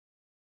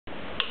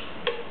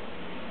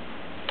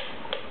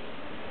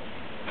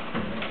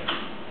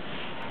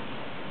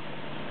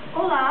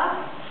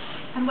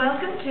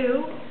Welcome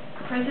to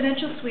the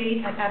Presidential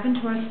Suite at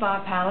Adventura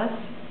Spa Palace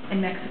in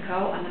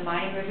Mexico on the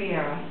Mayan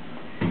Riviera.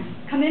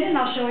 Come in and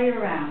I'll show you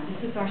around.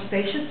 This is our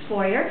spacious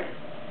foyer,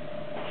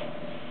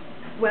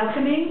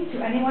 welcoming to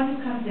anyone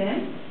who comes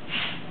in.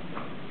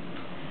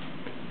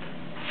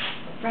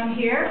 From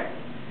here,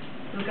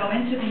 we'll go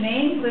into the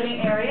main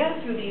living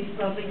area through these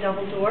lovely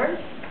double doors.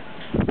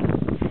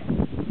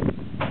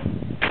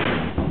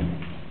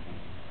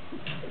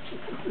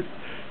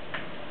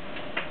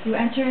 You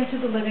enter into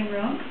the living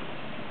room.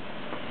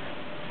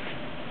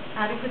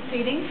 Adequate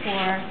seating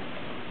for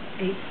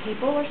 8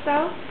 people or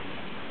so.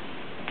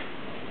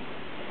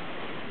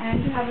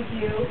 And you have a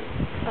view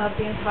of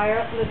the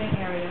entire living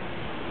area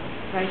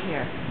right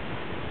here.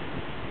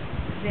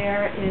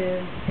 There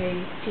is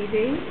a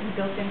TV in the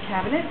built-in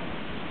cabinet.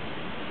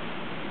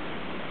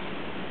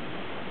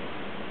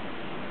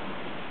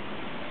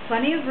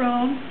 Plenty of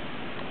room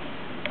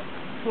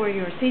for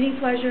your seating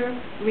pleasure,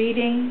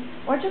 reading,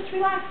 or just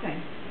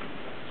relaxing.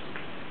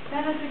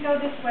 Then as we go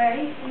this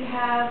way, we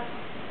have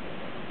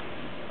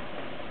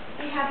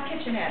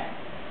kitchenette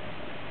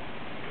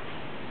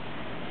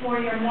for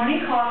your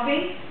morning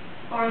coffee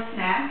or a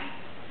snack,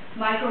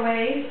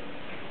 microwave,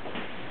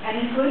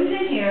 and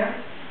included in here,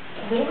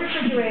 a little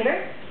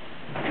refrigerator,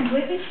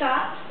 completely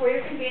stocked for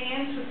your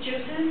convenience with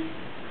juices,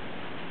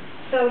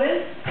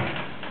 sodas,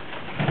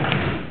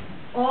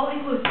 all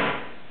inclusive.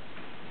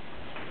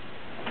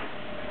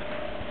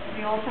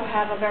 We also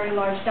have a very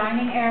large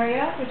dining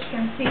area which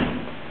can seat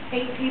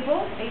 8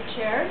 people, 8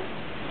 chairs,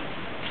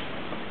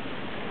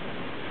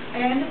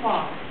 and a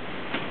bar.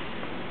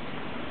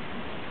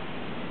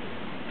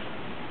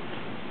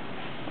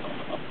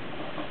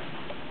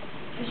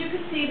 As you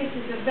can see, this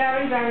is a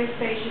very, very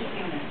spacious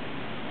unit.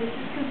 This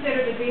is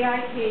considered a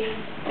VIP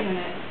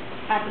unit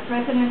at the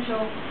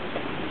presidential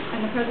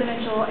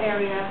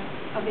area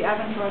of the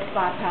Adventura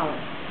Spa Palace.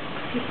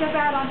 You step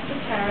out onto the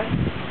terrace,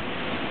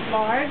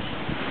 large,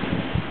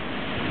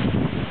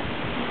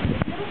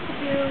 beautiful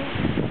view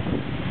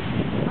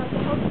of the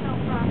hotel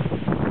property.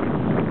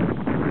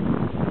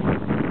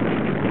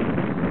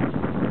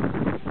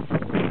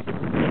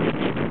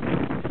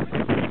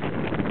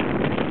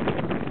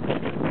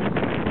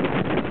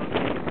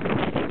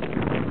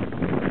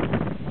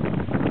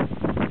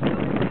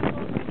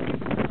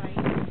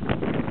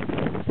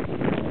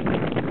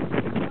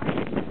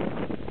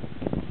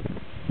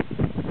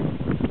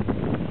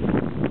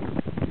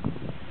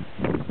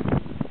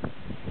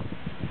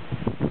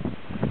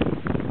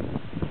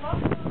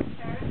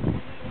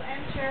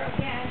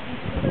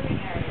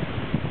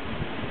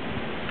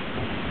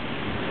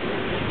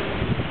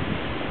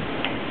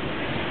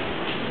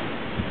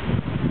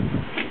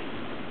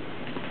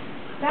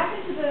 Back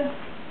into the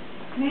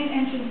main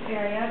entrance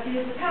area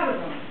is the powder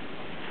room.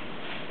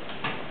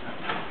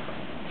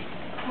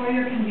 For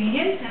your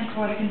convenience and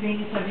for the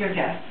convenience of your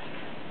guests.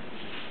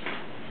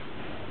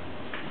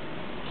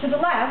 To the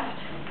left,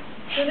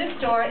 through this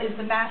door, is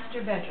the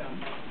master bedroom.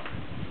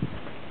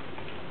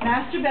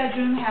 Master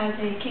bedroom has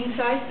a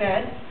king-size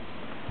bed,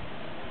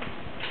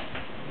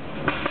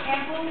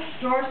 ample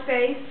drawer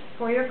space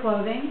for your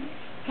clothing,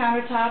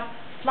 countertop,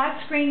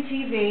 flat-screen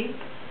TV.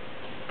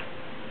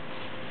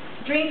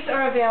 Drinks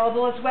are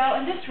available as well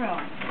in this room.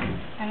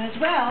 And as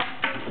well,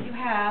 you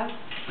have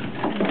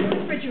a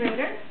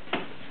refrigerator.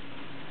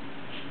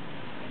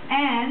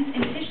 And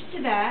in addition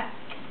to that,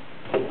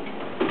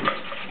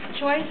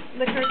 choice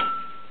liquor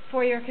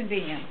for your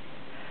convenience.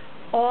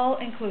 All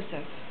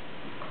inclusive.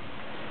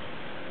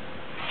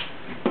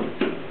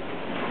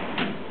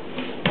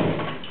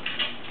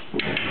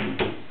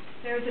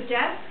 There's a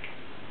desk.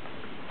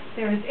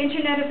 There is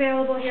internet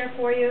available here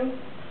for you.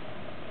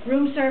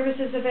 Room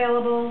services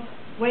available.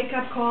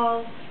 Wake-up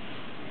calls,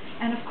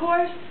 and of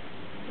course,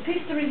 the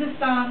piece de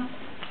resistance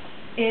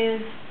is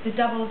the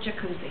double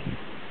jacuzzi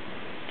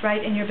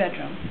right in your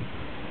bedroom.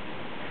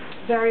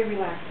 Very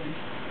relaxing.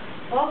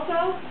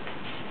 Also,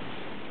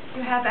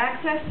 you have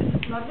access to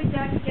this lovely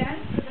deck again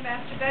for the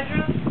master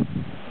bedroom,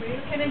 where you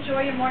can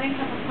enjoy your morning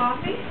cup of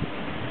coffee.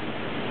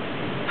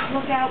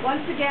 Look out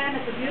once again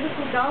at the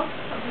beautiful Gulf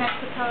of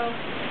Mexico,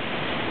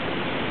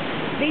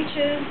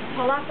 beaches,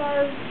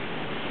 palapas,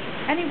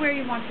 anywhere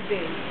you want to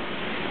be.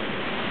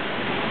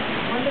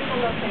 Wonderful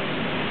location.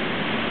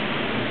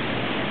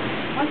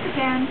 Once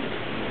again,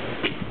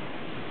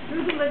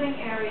 through the living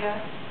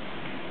area,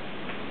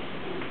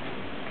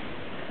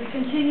 we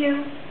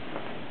continue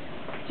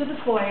to the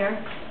foyer,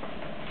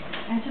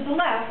 and to the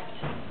left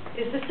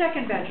is the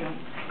second bedroom.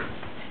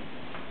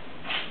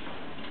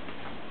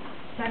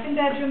 Second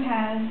bedroom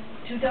has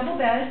 2 double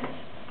beds,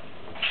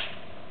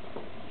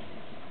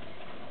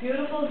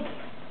 beautiful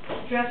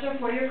dresser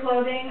for your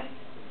clothing,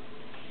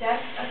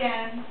 desk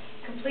again,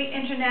 complete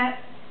internet,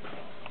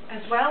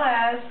 as well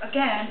as,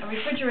 again, a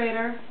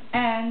refrigerator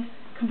and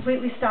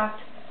completely stocked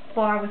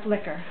bar with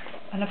liquor.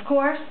 And of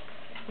course,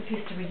 the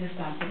piece de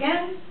resistance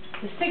again,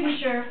 the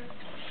signature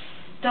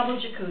double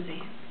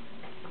jacuzzi.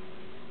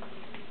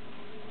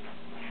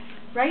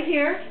 Right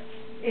here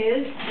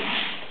is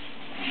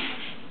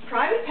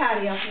private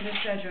patio for this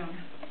bedroom.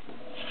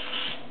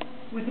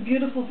 with a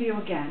beautiful view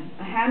again.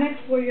 A hammock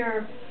for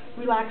your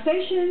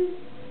relaxation,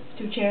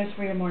 2 chairs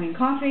for your morning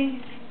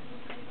coffee,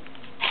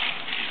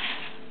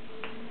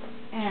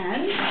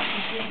 and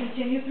as we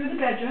continue through the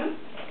bedroom,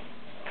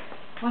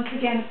 once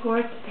again, of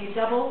course, a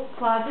double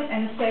closet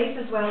and a safe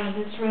as well in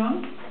this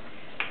room,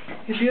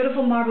 your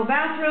beautiful marble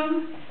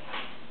bathroom,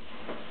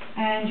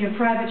 and your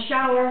private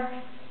shower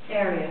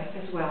area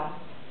as well.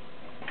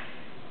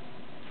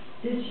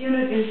 This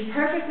unit is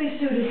perfectly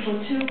suited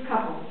for 2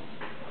 couples.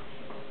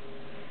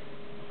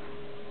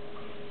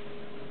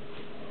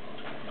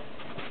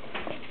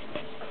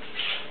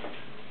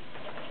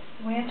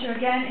 We enter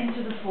again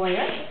into the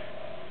foyer,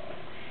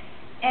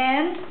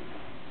 and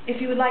if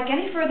you would like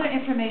any further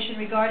information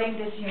regarding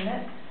this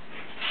unit,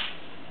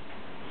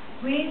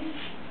 please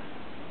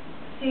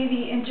see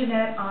the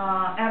internet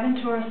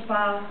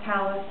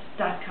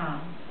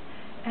AdventuraSpaPalace.com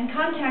and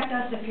contact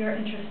us if you're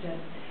interested.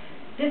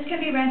 This can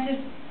be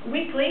rented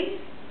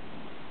weekly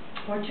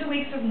for 2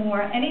 weeks or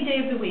more, any day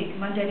of the week,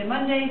 Monday to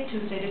Monday,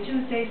 Tuesday to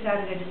Tuesday,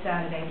 Saturday to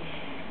Saturday.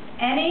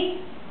 Any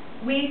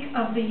week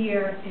of the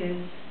year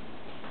is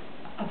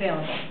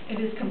available. It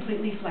is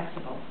completely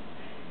flexible.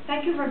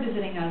 Thank you for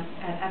visiting us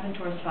at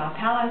Adventura Spa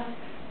Palace,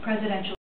 Presidential